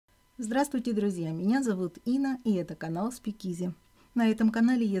Здравствуйте, друзья! Меня зовут Инна, и это канал Speakeasy. На этом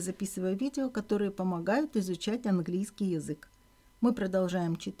канале я записываю видео, которые помогают изучать английский язык. Мы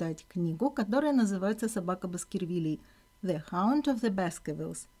продолжаем читать книгу, которая называется «Собака Баскервилей» «The Hound of the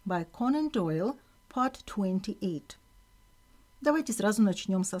Baskervilles» by Conan Doyle, Part 28. Давайте сразу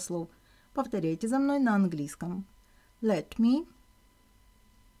начнем со слов. Повторяйте за мной на английском. Let me,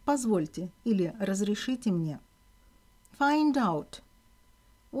 позвольте или разрешите мне. Find out,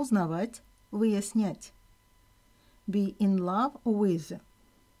 узнавать, выяснять. Be in love with,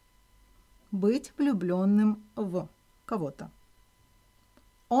 быть влюбленным в кого-то.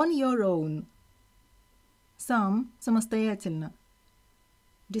 On your own, сам, самостоятельно.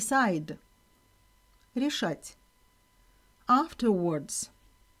 Decide, решать. Afterwards,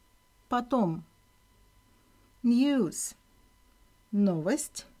 потом. News,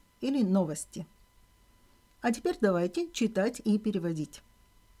 новость или новости. А теперь давайте читать и переводить.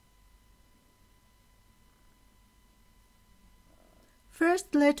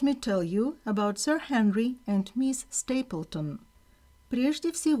 First, let me tell you about Sir Henry and Miss Stapleton.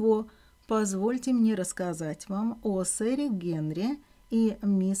 Прежде всего, позвольте мне рассказать вам о сэре Генри и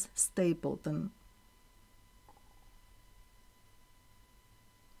мисс Стейплтон.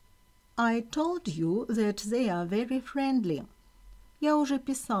 I told you that they are very friendly. Я уже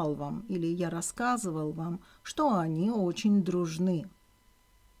писал вам или я рассказывал вам, что они очень дружны.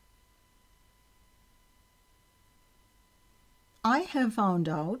 I have found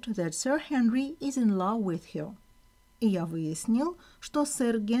out that Sir Henry is in love with her. И я выяснил, что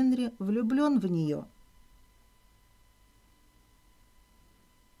сэр Генри влюблен в нее.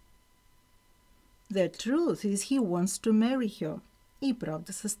 The truth is he wants to marry her. И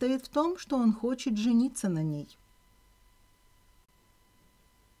правда состоит в том, что он хочет жениться на ней.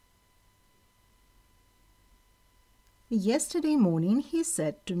 Yesterday morning he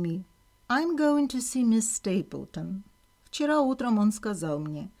said to me, I'm going to see Miss Stapleton. Вчера утром он сказал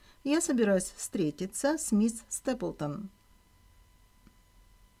мне, я собираюсь встретиться с мисс Степлтон.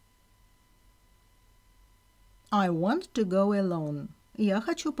 I want to go alone. Я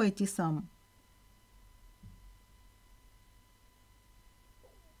хочу пойти сам.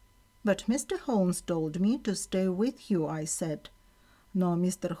 But Mr. Holmes told me to stay with you, I said. Но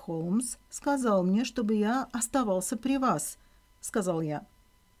мистер Холмс сказал мне, чтобы я оставался при вас, сказал я.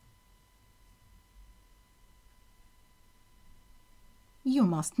 You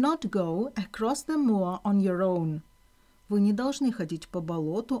must not go across the moor on your own. Вы не должны ходить по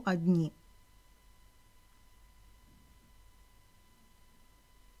болоту одни.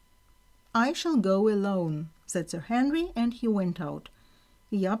 I shall go alone, said Sir Henry, and he went out.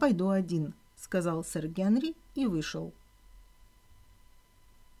 Я пойду один, сказал сэр Генри и вышел.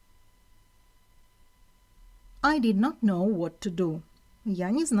 I did not know what to do. Я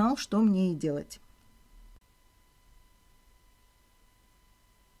не знал, что мне и делать.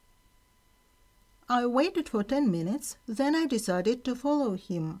 I waited for 10 minutes, then I decided to follow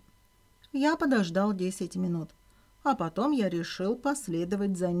him. Я подождал 10 минут, а потом я решил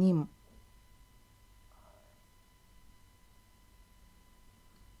последовать за ним.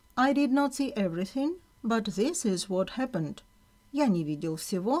 I did not see everything, but this is what happened. Я не видел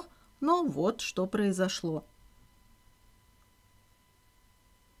всего, но вот что произошло.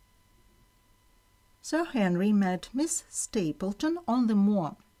 Sir Henry met Miss Stapleton on the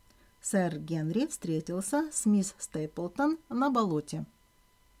moor. Сэр Генри встретился с мисс Стейплтон на болоте.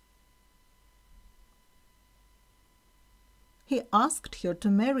 He asked her to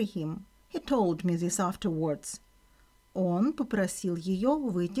marry him. He told me this afterwards. Он попросил ее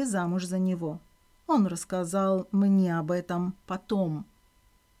выйти замуж за него. Он рассказал мне об этом потом.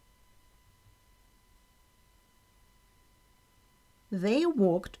 They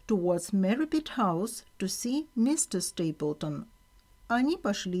walked towards Merripit House to see Mr. Stapleton. Они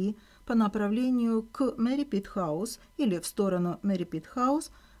пошли по направлению к Merripit House или в сторону Merripit House,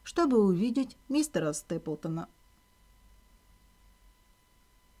 чтобы увидеть мистера Степлтона.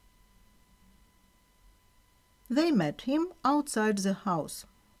 They met him outside the house.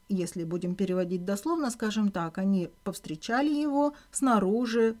 Если будем переводить дословно, скажем так, они повстречали его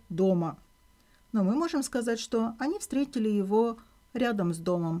снаружи дома. Но мы можем сказать, что они встретили его рядом с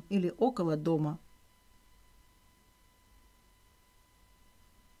домом или около дома.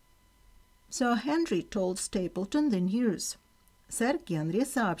 Sir Henry told Stapleton the news. Сэр Генри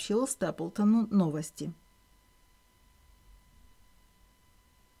сообщил Степлтону новости.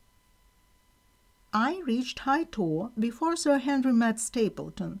 I reached High Tor before Sir Henry met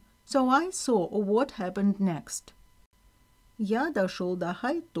Stapleton, so I saw what happened next. Я дошел до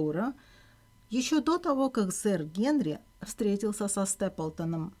Хай-Тора еще до того, как сэр Генри встретился со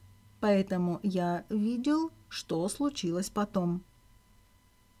Степлтоном. поэтому я видел, что случилось потом.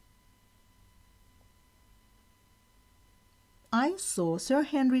 I saw Sir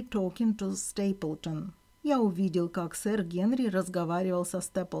Henry talking to Stapleton. Я увидел, как сэр Генри разговаривал со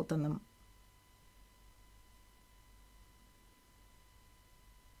Степлтоном.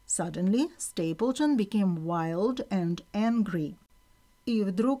 Suddenly, Stapleton became wild and angry. И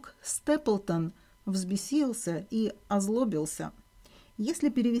вдруг Степлтон взбесился и озлобился. Если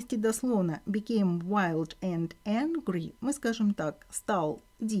перевести дословно became wild and angry, мы скажем так: стал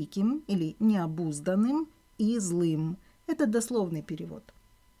диким или необузданным и злым. Это дословный перевод.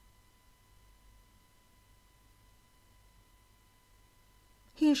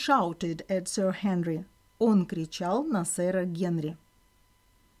 He shouted at Sir Henry. Он кричал на сэра Генри.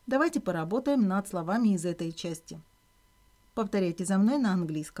 Давайте поработаем над словами из этой части. Повторяйте за мной на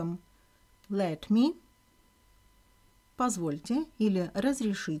английском. Let me. Позвольте или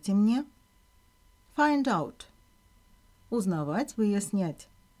разрешите мне. Find out. Узнавать, выяснять.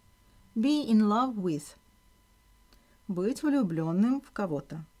 Be in love with. Быть влюбленным в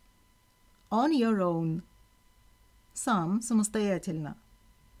кого-то. On your own. Сам, самостоятельно.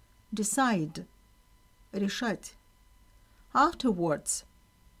 Decide. Решать. Afterwards.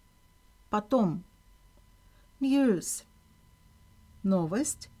 Потом. News.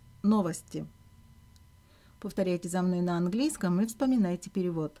 Новость, новости. Повторяйте за мной на английском и вспоминайте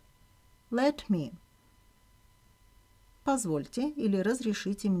перевод. Let me. Позвольте или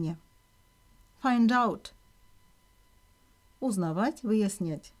разрешите мне. Find out. Узнавать,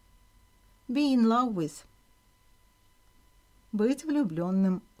 выяснять. Be in love with. Быть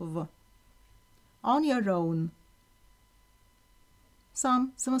влюбленным в. On your own.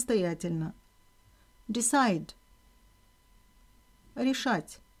 Сам, самостоятельно. Decide.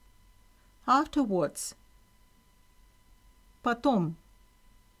 Решать. Afterwards. Потом.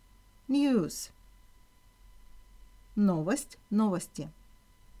 News. Новость, новости.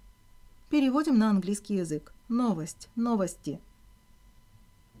 Переводим на английский язык. Новость, новости.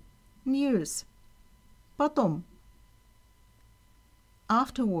 News. Потом.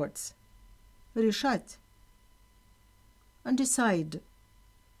 Afterwards. Решать. Decide.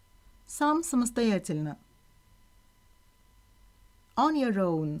 Сам, самостоятельно. On your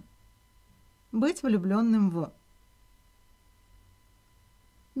own. Быть влюбленным в.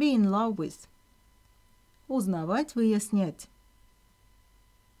 Be in love with. Узнавать, выяснять.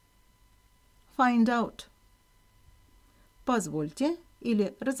 Find out. Позвольте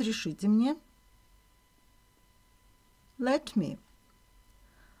или разрешите мне. Let me.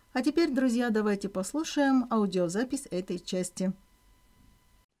 А теперь, друзья, давайте послушаем аудиозапись этой части.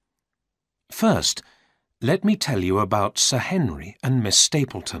 First, let me tell you about Sir Henry and Miss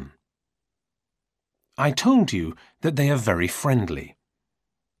Stapleton. I told you that they are very friendly.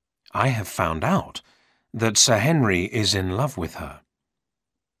 I have found out that Sir Henry is in love with her.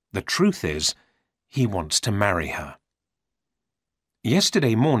 The truth is, he wants to marry her.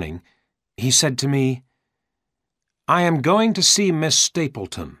 Yesterday morning, he said to me, "I am going to see Miss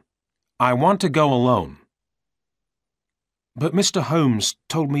Stapleton. I want to go alone." "But Mr. Holmes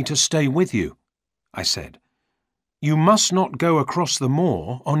told me to stay with you," I said. "You must not go across the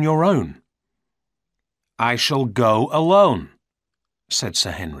moor on your own." "I shall go alone," said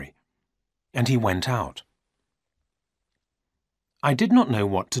Sir Henry, and he went out. I did not know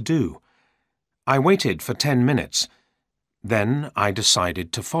what to do. I waited for 10 minutes. Then I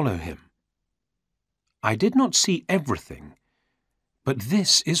decided to follow him. I did not see everything, but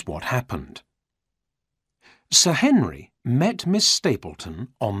this is what happened. Sir Henry met Miss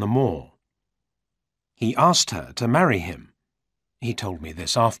Stapleton on the moor. He asked her to marry him. He told me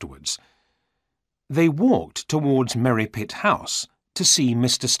this afterwards. They walked towards Merrypit House to see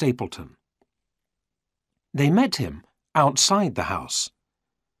Mr. Stapleton. They met him outside the house.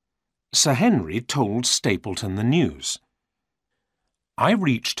 Sir Henry told Stapleton the news. I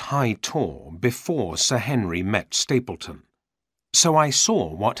reached High Tor before Sir Henry met Stapleton, so I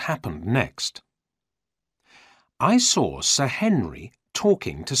saw what happened next. I saw Sir Henry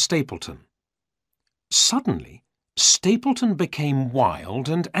talking to Stapleton. Suddenly, Stapleton became wild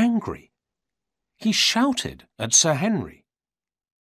and angry. He shouted at Sir Henry.